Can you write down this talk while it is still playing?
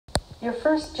Your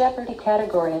first Jeopardy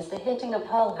category is the hinting of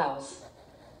Hull House.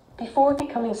 Before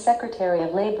becoming Secretary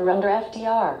of Labor under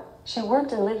FDR, she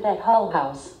worked and lived at Hull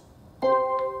House.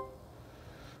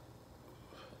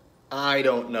 I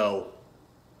don't know.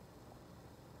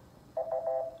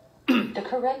 The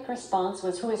correct response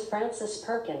was, who is Frances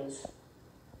Perkins?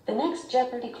 The next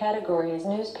Jeopardy category is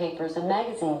newspapers and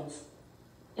magazines.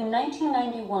 In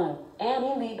 1991,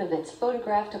 Annie Leibovitz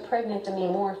photographed a pregnant Demi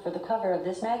Moore for the cover of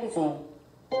this magazine.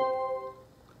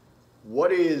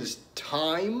 What is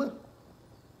Time?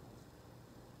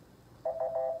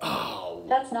 Oh.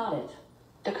 That's not it.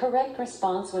 The correct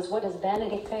response was, what is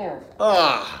Vanity Fair?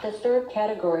 Ah. The third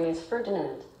category is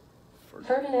Ferdinand.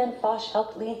 Ferdinand Foch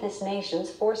helped lead this nation's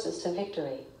forces to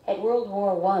victory at World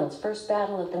War I's First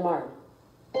Battle of the Marne.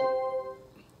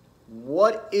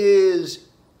 What is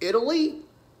Italy?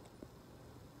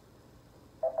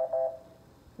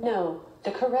 No,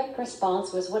 the correct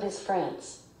response was, what is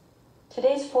France?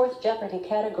 Today's fourth Jeopardy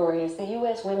category is the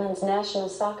U.S. women's national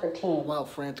soccer team. Wow,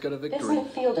 France got a This victory.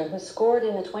 midfielder who scored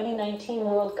in the 2019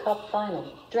 World Cup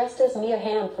final dressed as Mia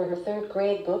Hamm for her third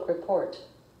grade book report.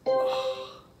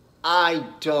 I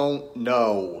don't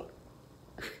know.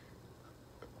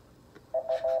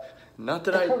 Not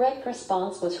that The correct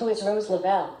response was, who is Rose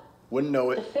Lavelle? Wouldn't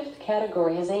know The it. fifth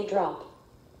category is a drop.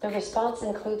 The response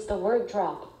includes the word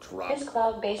drop. Drop. This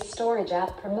cloud-based storage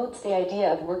app promotes the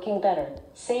idea of working better,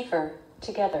 safer,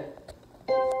 together.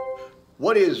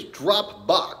 What is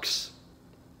Dropbox?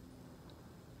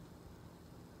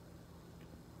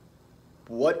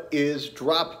 What is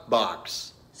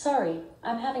Dropbox? Sorry,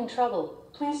 I'm having trouble.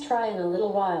 Please try in a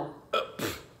little while.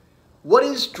 What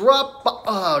is Dropbox?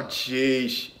 Oh,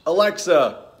 jeez.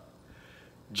 Alexa,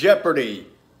 Jeopardy.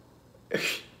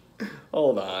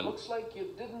 Hold on. Looks like you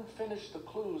didn't finish the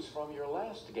clues from your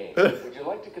last game. Would you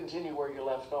like to continue where you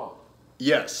left off?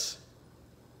 Yes.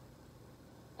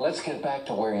 Let's get back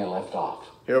to where you left off.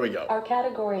 Here we go. Our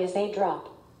category is a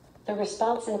drop. The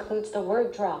response includes the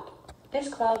word drop. This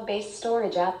cloud-based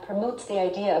storage app promotes the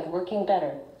idea of working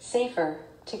better, safer,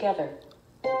 together.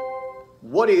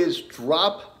 What is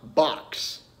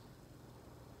Dropbox?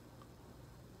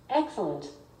 Excellent.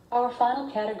 Our final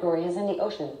category is in the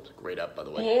ocean. It's a great app, by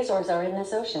the The way. Azores are in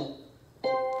this ocean.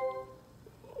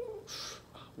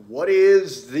 What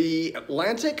is the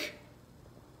Atlantic?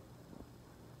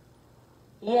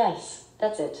 Yes,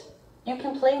 that's it. You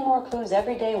can play more clues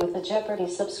every day with the Jeopardy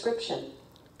subscription.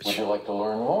 Would you like to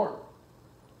learn more?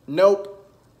 Nope.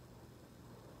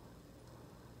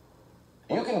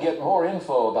 You can get more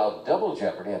info about Double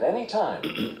Jeopardy at any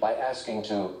time by asking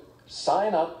to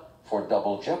sign up for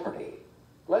Double Jeopardy.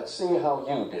 Let's see how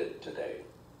you did today.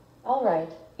 All right,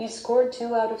 you scored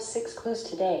 2 out of 6 clues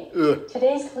today. Ugh.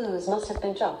 Today's clues must have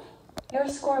been tough. Your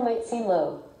score might seem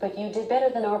low, but you did better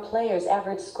than our players'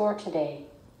 average score today.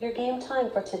 Your game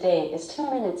time for today is 2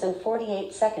 minutes and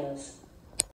 48 seconds.